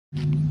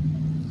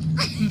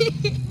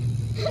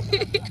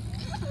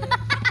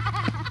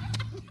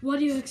What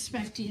are you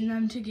expecting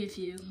them to give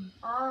you?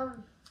 I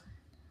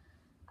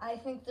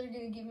think they're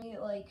gonna give me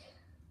like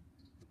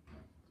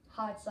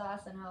hot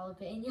sauce and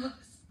jalapenos.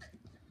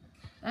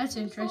 That's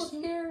I'm so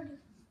interesting. scared.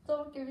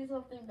 Don't give me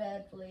something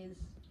bad, please.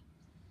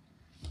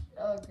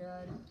 Oh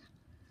god.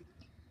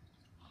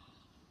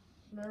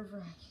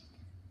 Nerve-wracking.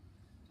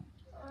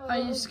 Are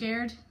you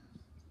scared?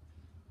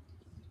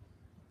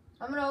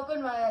 I'm gonna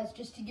open my eyes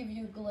just to give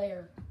you a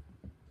glare.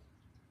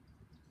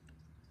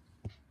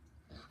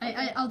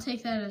 I'll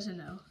take that as a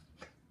no.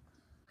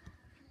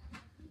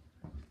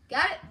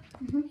 Got it?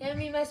 Hand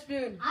me my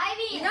spoon.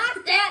 Ivy,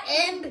 Not that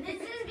end.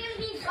 this is gonna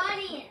be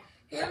funny.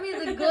 Hand me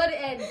the good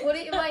end. Put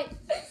it in my.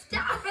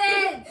 Stop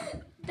it!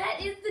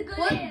 That is the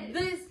good end.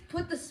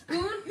 Put the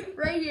spoon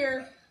right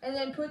here, and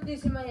then put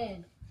this in my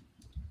hand.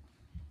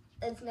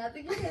 That's not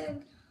the good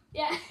end.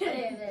 Yeah.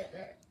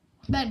 There.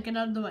 Ben, get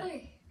out of the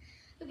way.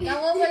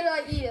 Now what way do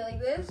I eat it? Like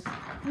this?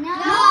 No.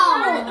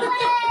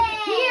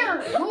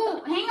 Here.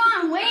 Oh, hang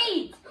on.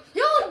 Wait.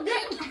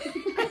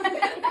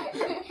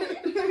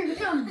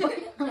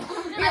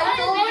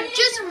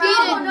 Just Oh feed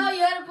it. no,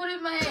 you had to put it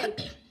in my hand.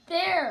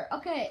 There.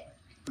 Okay.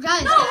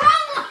 Guys,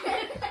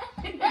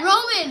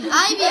 Roman,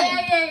 Ivy,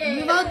 Yeah.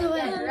 move out the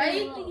way.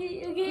 Ready?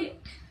 Okay.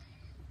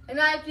 And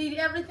I have to eat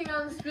everything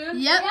on the spoon?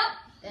 Yep.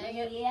 Dang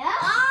it. Yeah.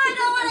 Oh, I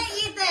don't want to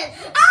eat this.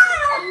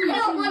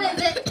 No, what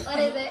is it? What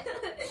is it?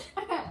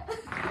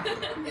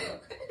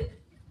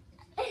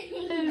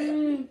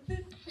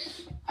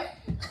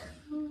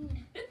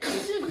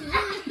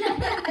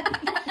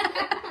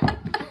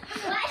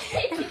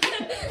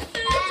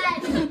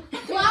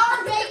 Flour,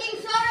 baking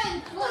soda,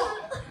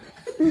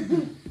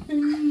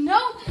 and No.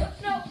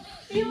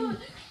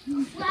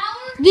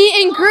 Flour. The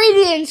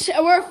ingredients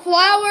were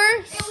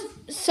flour,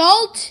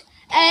 salt,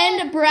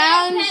 and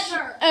brown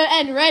pepper.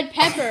 and red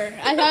pepper.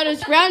 I thought it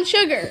was brown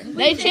sugar.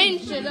 They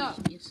changed it up.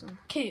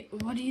 Okay,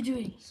 what are you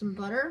doing? some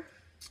butter.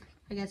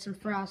 I got some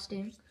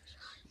frosting.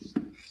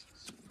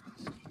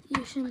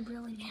 You shouldn't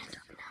really hand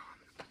up now.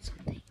 Put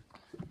something.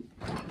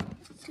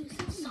 Do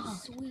something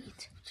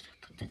sweet.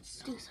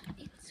 Do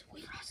something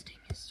sweet. Frosting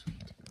is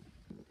sweet.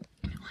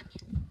 And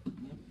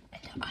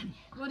onion.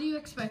 What are you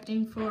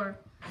expecting for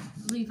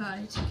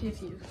Levi to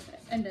give you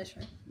and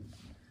Ezra?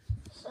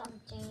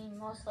 Something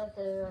most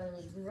likely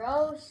really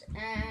gross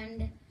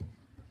and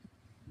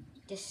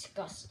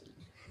disgusting.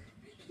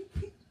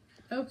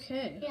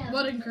 Okay. Yeah.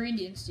 What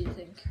ingredients do you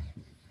think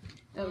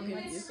they'll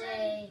give you?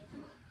 Say,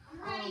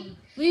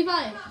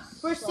 Levi,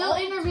 we're still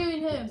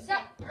interviewing him.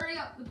 Stop. Hurry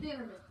up with the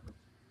interview.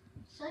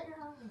 Shut your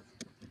mouth.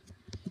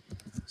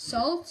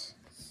 Salt.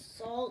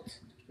 salt,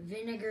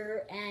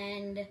 vinegar,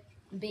 and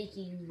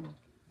baking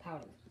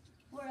powder.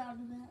 We're out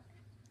of that.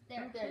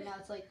 There, now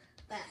it's like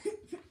that.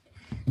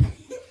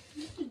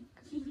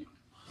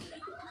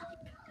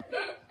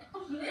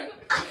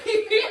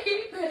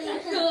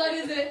 What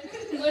is it?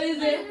 What is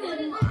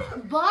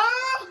it? Butter.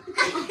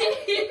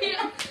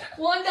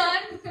 One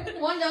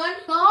done.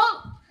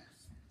 Salt.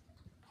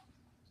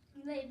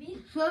 Maybe.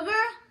 Sugar,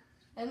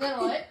 And then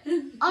what?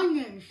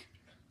 onions.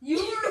 You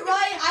were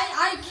right.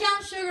 I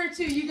count sugar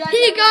too. You guys.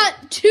 He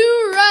got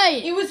 2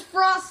 right. It was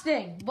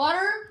frosting,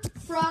 butter,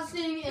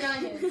 frosting, and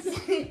onions.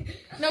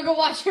 Now go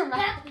wash your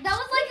mouth. That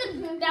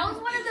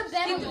was one of the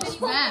better ones.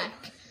 Back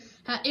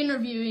at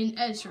interviewing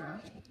Ezra.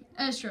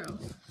 Ezra,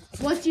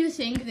 what do you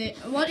think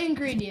what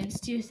ingredients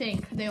do you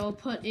think they will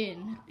put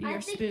in your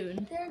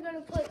spoon? They're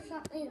gonna put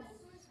something,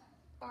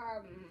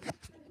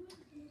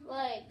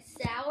 like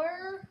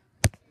sour,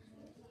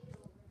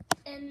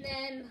 and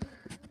then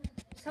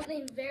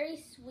something very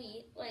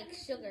sweet, like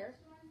sugar,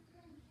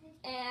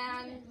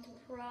 and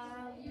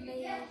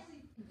probably I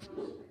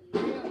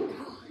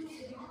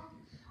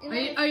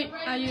don't know.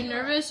 Are you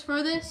nervous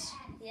for this?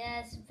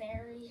 Yes,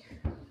 very.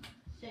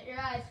 Shut your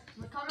eyes.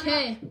 We're coming up.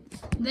 Okay,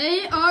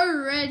 they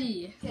are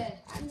ready. Okay.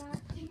 I'm not.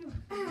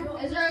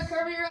 Ezra,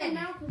 cover your eyes.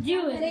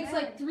 Do It takes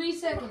like 3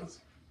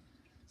 seconds.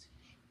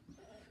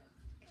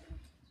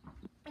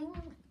 What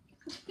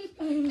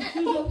is it?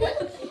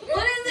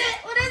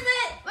 What is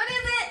it? What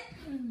is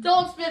it?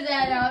 Don't spit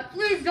that out.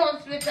 Please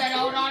don't spit that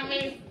out on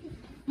me.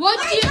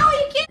 What do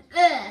you?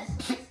 This.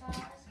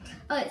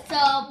 Okay, so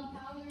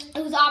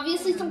it was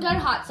obviously some kind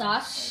of hot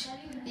sauce.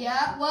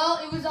 Yeah, well,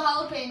 it was a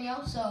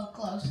jalapeno, so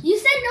close. You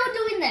said no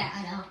doing that.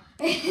 I know.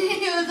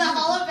 It was a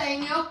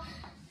jalapeno.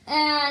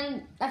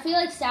 And I feel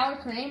like sour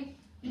cream.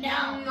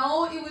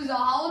 No, it was a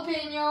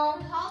jalapeno.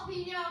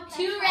 Jalapeno.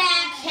 2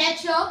 rags.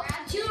 Ketchup.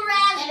 2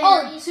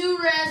 raspberries. Oh, 2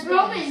 raspberries.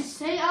 Roman,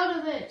 stay out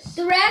of this.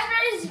 The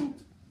raspberries,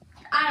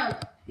 I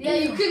don't know. Yeah,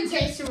 you couldn't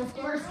taste it, of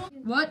course.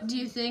 What do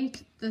you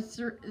think the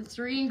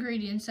 3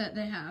 ingredients that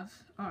they have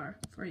are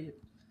for you?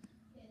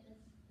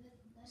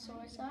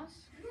 Soy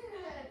sauce.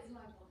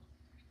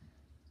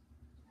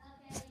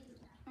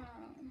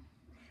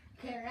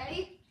 Okay,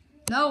 ready?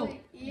 No.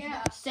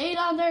 Yeah. Stay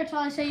down there until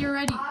I say you're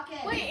ready.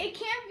 Okay. Wait, it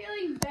can't be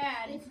like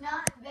bad. It's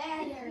not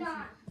bad. It's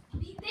not.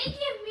 They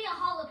give me a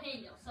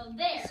jalapeno, so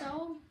there.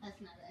 So That's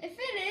not bad. If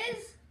it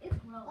is,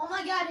 it's Oh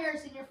my God,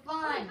 Harrison, you're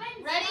fine.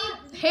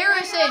 Ready?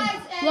 Harrison,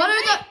 Guys, what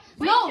are the...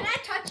 No, Can I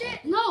touch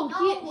it? no,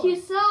 No. he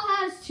still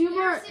has two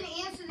more... Harrison,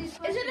 answer these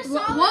questions. Is it a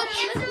What,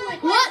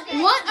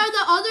 solid? what are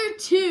the other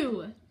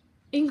two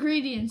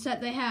ingredients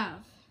that they have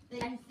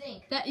That you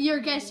think. that you're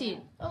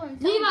guessing? Oh,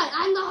 and Levi,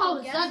 I'm the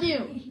host, yes. not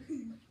you.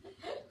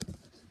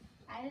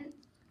 I didn't.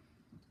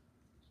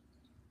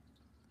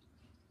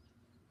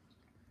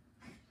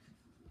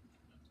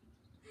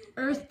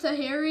 Earth to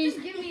Harry.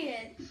 Give me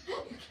it.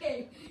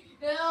 Okay.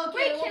 Okay.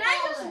 Wait, we'll can I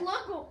call just it.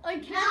 look?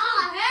 Like, can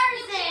No,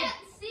 Harrison.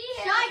 see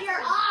Shut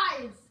your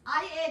eyes.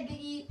 I had to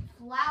eat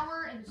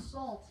flour and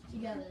salt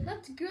together.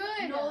 That's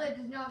good. No, it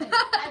does not.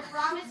 I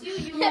promise you,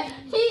 you. Yeah,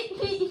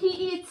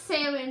 he eats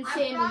salmon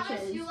I promise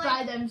sandwiches you,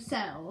 by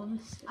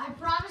themselves. I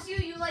promise you,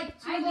 you like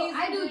two of these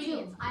I do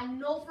ingredients. I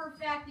know for a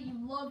fact that you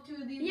love two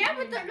of these. Yeah,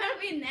 but they're ingredients. gonna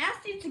be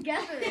nasty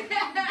together.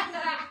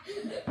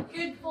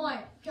 Good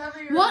point.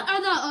 Cover your What eyes.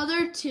 are the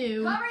other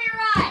two? Cover your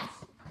eyes.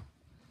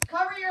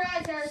 Cover your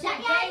eyes, Harrison. Shut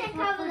your eyes and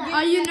We're cover them. forgetting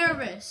Are you that-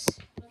 nervous?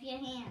 With your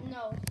hand.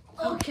 No.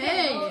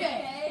 Okay.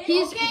 Okay.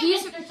 He's- okay,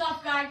 he's- Mr.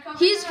 Tough Guy. Cover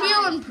He's your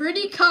feeling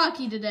pretty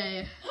cocky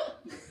today.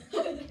 eyes.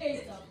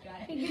 Okay, Tough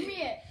Guy. Give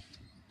me it.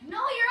 No,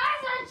 your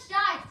eyes aren't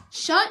shut.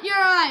 Shut your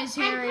eyes,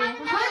 Harry. How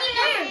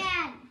many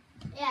numbers?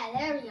 Yeah,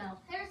 there we go.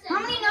 Harrison, How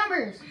many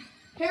numbers?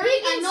 Harry,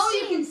 I know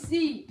you can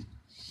see.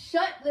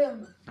 Shut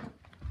them.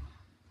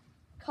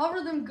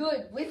 Cover them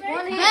good with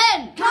one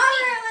hand. Ben! Cover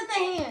it with the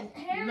hand.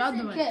 Another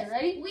one. Okay,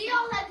 ready? We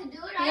don't have to do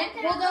it. Hand,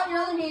 hold out your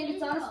other hand.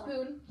 It's on a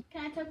spoon.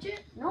 Can I touch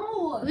it?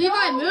 No.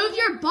 Levi, move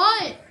your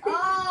butt.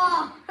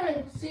 Oh.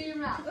 See your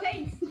mouth.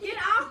 Wait, get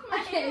off my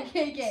Okay, hand.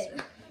 okay.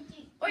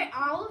 Wait,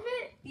 all of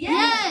it?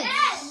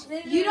 Yes.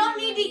 You don't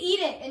need to eat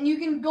it, and you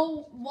can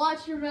go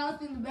wash your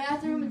mouth in the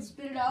bathroom and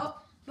spit it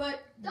out, but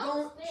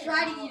don't spit it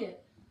try to out. eat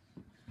it.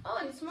 Oh,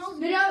 it smells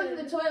Spit good. out in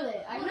the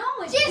toilet. I know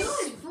it's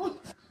Just- good.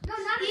 No,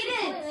 not Eat in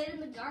the it. toilet, in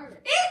the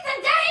garbage.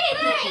 Eat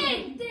the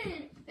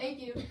thing. Thank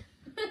you.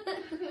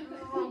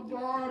 Oh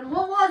God,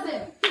 what was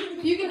it?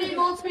 If you can name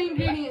all three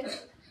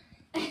ingredients,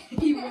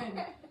 you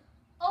win.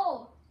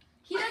 Oh,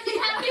 he doesn't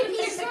have to be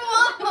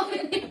Oh,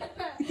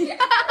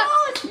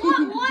 it's what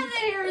was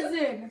it,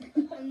 Harrison?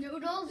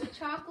 Noodles,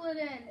 chocolate,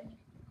 and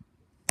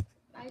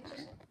I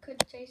just could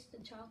taste the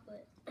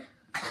chocolate.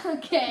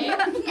 Okay.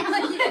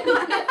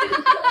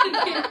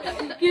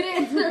 Good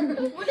answer.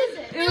 What is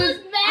it? It was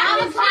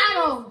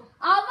avocado.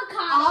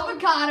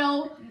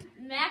 Avocado,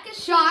 mac and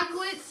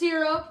chocolate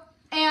syrup,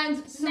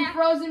 and some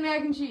frozen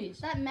mac and cheese.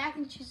 That mac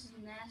and cheese is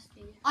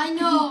nasty. I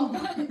know.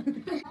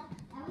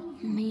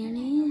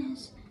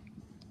 Mayonnaise.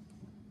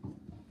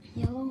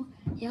 Yellow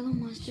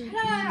mustard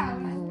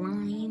and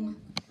lime.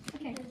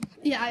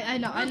 Yeah, I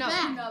know.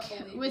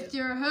 With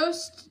your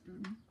host,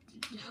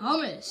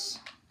 hummus.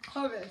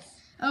 Hummus.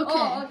 Okay.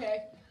 Oh,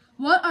 okay.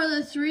 What are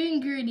the three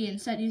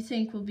ingredients that you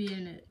think will be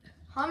in it?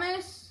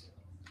 Hummus.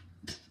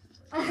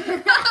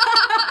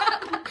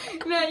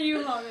 Not you,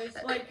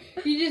 hummus. Like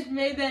you just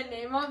made that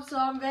name up, so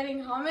I'm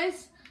betting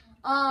hummus.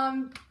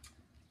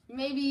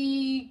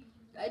 Maybe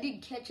I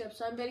did ketchup,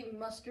 so I'm betting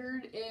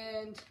mustard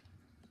and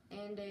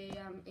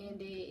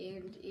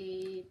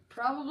a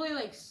probably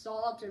like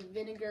salt or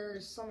vinegar or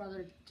some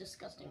other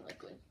disgusting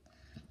liquid.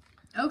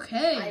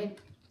 Okay.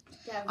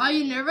 have Are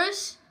you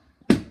nervous?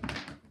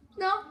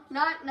 No,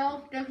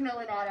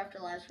 definitely not after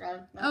last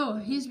round. No, Oh,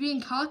 he's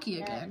being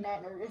cocky again.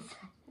 not nervous.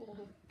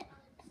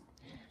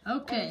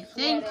 Okay,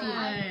 thank you.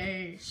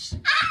 guys.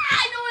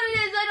 I know what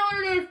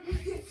it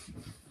is.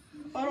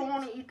 I don't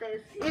want to eat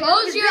this.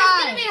 Close your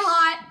It's gonna be eyes.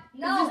 hot.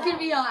 This is gonna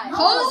be hot.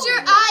 Close your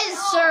eyes,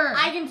 sir.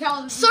 I can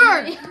tell. This is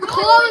Sir, gonna be-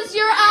 close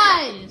your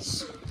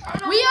eyes.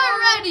 We are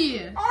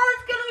ready. Oh,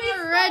 it's gonna be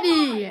We're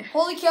ready.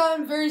 Holy cow,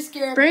 I'm very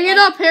scared. Bring it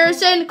up,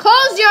 Harrison.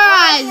 Close your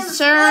eyes,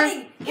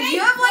 sir. If you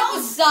have like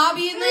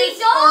wasabi in this,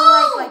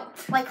 don't. or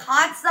like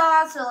hot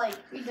sauce, or like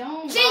We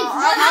don't.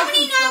 how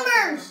many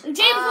numbers?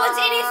 James wants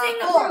anything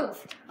to prove.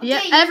 Yeah,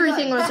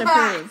 everything was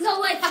approved. No,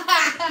 wait.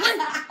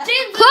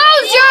 James,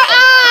 Close your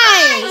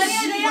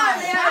eyes. They are.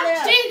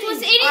 James,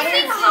 was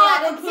anything I hot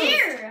didn't see it.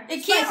 here?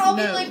 It can't all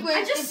be No. liquid.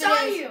 I just if saw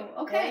it is. you.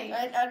 Okay.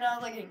 I'm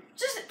not looking.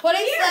 Just put it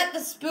so that the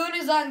spoon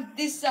is on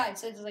this side,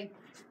 so it's like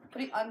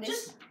put it on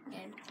this.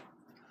 End.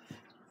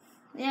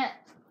 Yeah.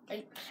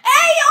 Hey,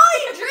 oh,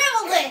 you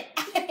dribbled it.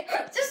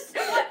 Just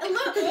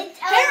look.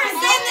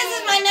 Harrison, this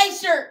is my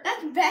nice shirt.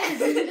 That's bad.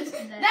 That's bad. Is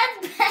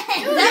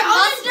that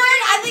mustard?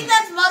 I think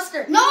that's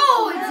mustard. No,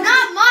 it's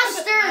not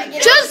mustard.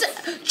 Just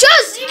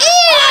eat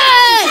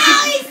it.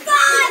 Chili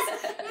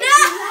sauce. No.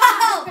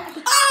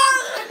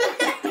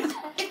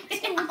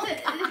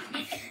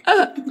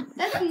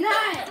 That's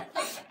not.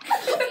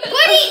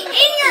 Put it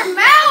in your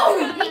mouth.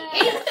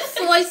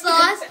 Soy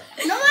sauce.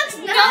 No, that's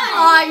not.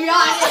 Oh,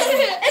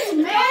 yeah. It's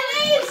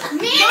mayonnaise.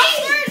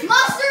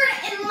 Mustard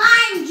and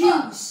lime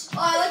juice. Oh,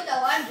 I like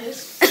that lime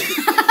juice.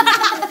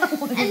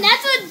 And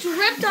that's what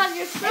dripped on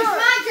your shirt.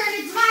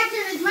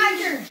 It's my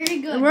turn. Very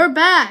good. We're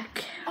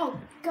back. Oh,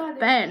 God.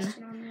 Ben,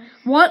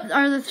 what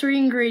are the three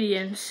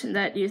ingredients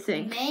that you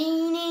think?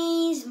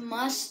 Mayonnaise,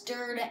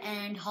 mustard,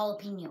 and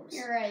jalapenos.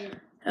 You're right.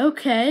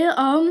 Okay,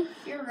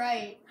 You're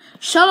right.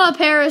 shut up,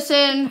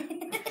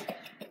 Harrison.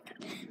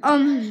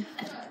 Oh,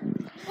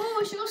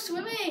 we should go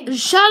swimming.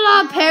 Shut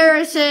up,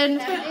 Harrison.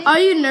 Are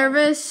you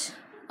nervous?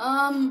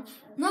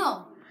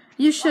 No.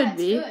 You should That's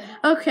be. good.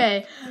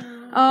 Okay.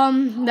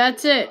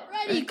 That's it.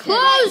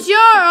 Close your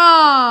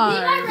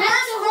eyes.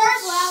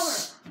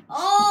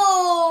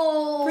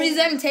 Oh.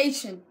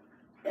 Presentation.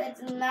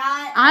 That's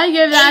not. I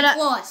give that a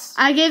plus.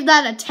 I gave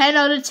that a 10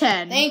 out of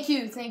 10. Thank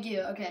you.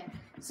 Okay.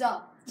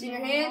 So, to your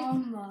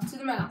hand, to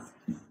the mouth.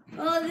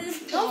 Oh,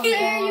 this is Don't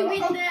fair, you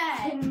beat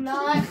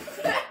Cannot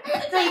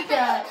take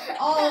that.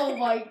 Oh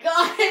my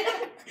god.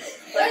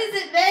 What is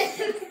it, Ben?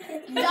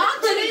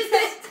 Dog treats.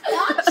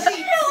 Dog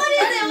treats. What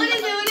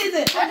is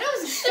it? I know what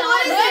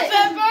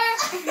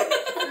is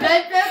it?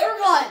 Red pepper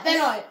what? Then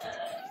what?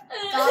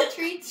 Dog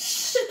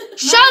treats.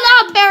 Shut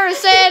up,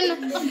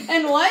 Harrison.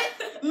 And what?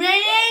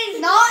 Mayonnaise.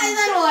 No, and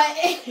then what?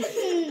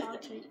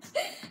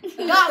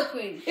 Dog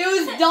treats. It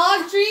was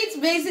dog treats,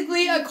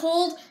 basically a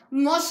cold,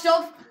 mushed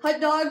up hot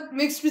dog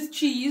mixed with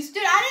cheese.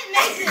 Dude, I didn't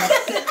make this.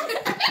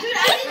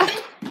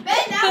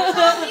 Ben, that was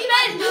all you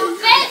Ben,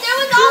 there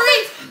was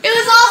also it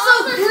was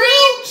also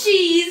cream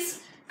cheese,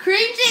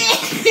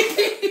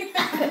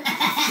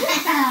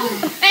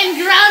 and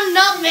ground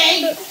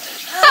nutmeg.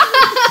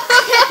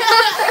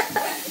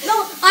 No,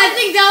 I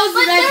think that was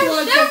the next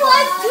one. There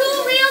was 2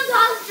 real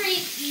dog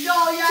treats. No,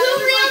 yeah, Two it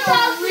was real like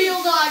dog a real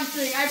dog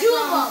treat. I 2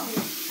 of promise.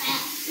 them.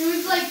 It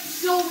was like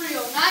so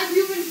real, not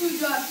human food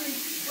dog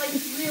treats, like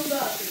real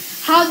dog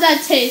treats. How'd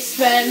that taste,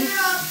 Ben?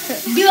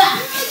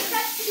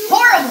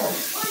 Horrible.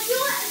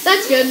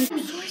 That's good.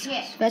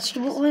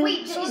 Vegetable oil.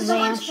 Wait, is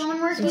someone's phone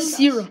working?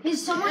 Syrup.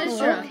 Is someone's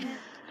Syrup.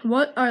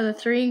 What are the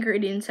 3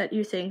 ingredients that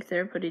you think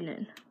they're putting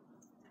in?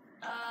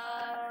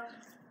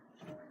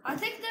 I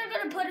think they're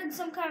gonna put in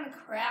some kind of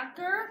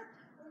cracker,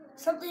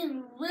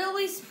 something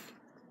really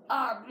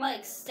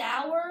like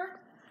sour,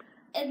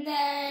 and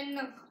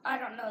then I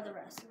don't know the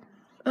rest.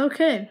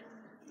 Okay.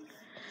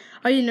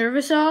 Are you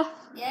nervous, Al?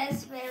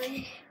 Yes,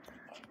 very.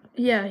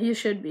 Yeah, you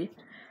should be.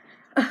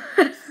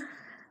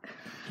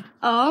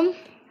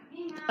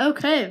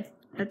 Okay.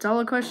 That's all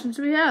the questions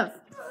we have.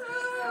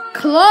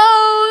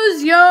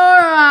 Close your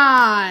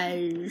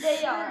eyes.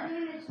 They are.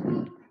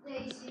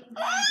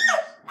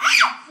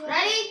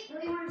 Ready?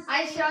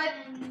 I shot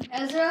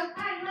Ezra.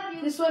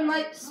 This one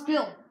might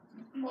spill.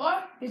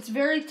 What? It's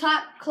very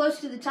close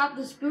to the top of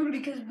the spoon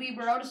because we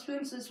were out of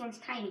spoons, so this one's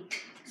tiny.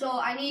 So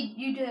I need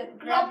you to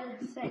grab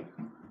the thing.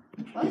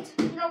 What?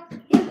 Nope.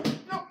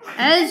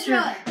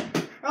 Ezra.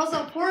 Or else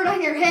I'll pour it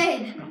on your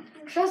head.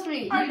 Trust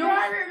me. You I'd don't.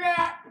 rather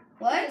that.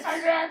 What?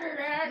 I'd rather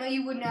that. No,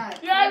 you would not.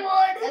 Yeah, I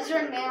would.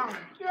 Ezra, now.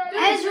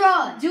 Yeah,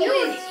 Ezra, do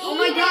it. Oh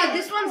my eat God, it.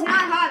 this one's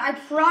not hot. I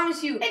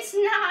promise you. It's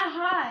not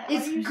hot.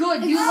 It's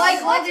good. You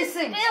like all these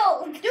things.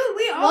 Dude,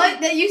 we all What?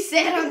 That you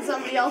sat on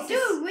somebody else's.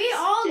 Dude, we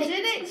all did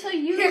it, so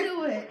you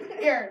do it.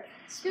 Here.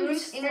 Spoon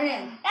in your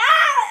hand.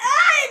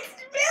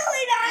 it's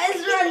really not.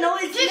 Ezra, no,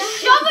 it's Just not.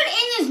 shove it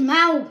in his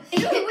mouth.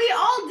 Dude, we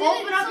all did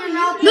it. Open up so your you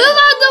mouth. do Move it.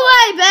 out the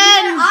way,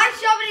 Ben. I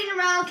shove it in your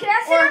mouth. Can I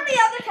sit on the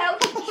other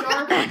couch?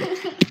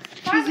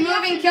 He's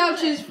moving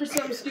couches for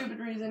some stupid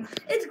reason.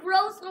 It's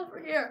gross over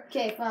here.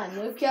 Okay, fine.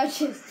 Move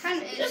couches.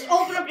 Just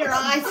open up your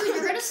eyes. Dude,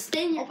 you're gonna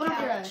stain your Open up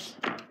your couch.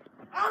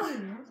 eyes.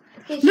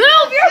 Move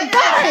your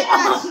butt.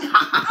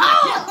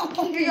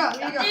 Here you go.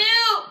 Here you go.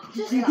 Ew.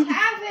 Just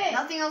have it.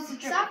 Nothing else to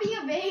drink. Stop being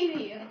a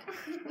baby.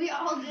 We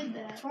all did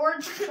that.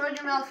 Towards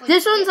your mouth. Like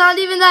This one's not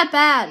even that You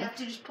bad. have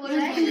to just pull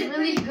your hand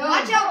really good.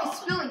 Watch out, it's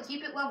spilling.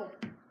 Keep it level.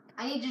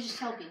 I need to just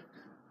help you.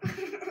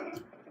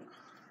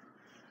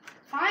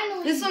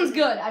 Finally. This one's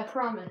good, I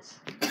promise.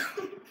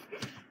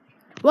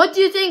 What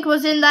do you think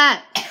was in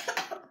that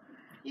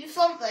Use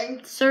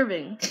something.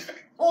 serving?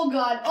 Oh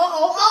God.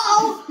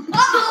 Uh-oh.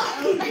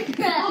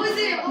 What was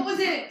in it? What was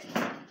in it?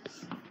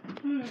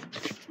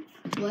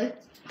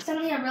 What?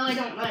 Something I really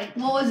don't like.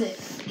 What was it?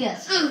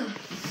 Guess.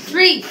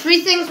 Three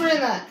things were in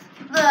that.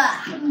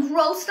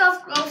 Gross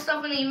stuff,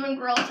 and even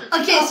grosser.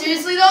 Okay,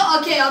 seriously though?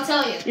 Okay, I'll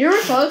tell you. You were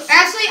close.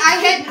 Actually,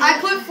 I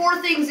put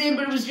 4 things in,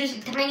 but it was just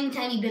a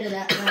tiny bit of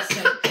that last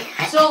time.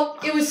 So,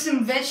 it was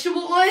some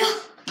vegetable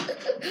oil.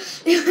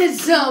 It was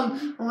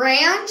some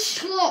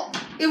ranch.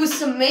 It was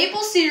some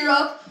maple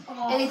syrup.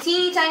 And a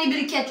teeny tiny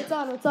bit of ketchup.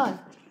 What's on?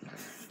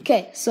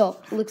 Okay, so,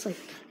 it looks like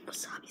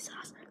wasabi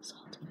sauce,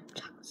 salt,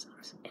 chocolate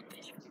sauce, and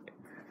fish food.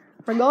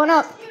 We're going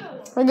up.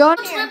 We're going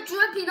It's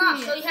dripping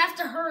off, so you have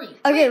to hurry.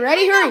 Okay,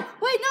 ready? Hurry.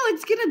 Wait, no,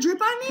 it's gonna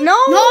drip on me? No.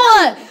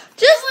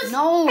 Just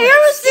No.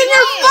 Harrison,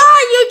 you're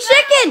fine, you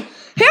chicken.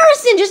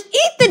 Harrison, just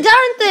eat the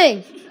darn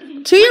thing.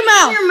 To your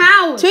mouth. Your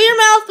mouth. To your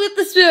mouth with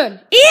the spoon.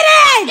 Eat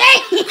it!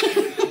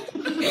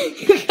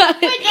 You got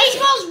it. It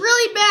smells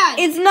really bad.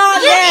 It's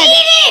not bad.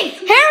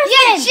 Eat it.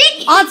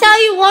 Harrison, I'll tell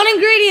you one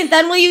ingredient,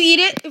 then will you eat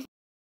it?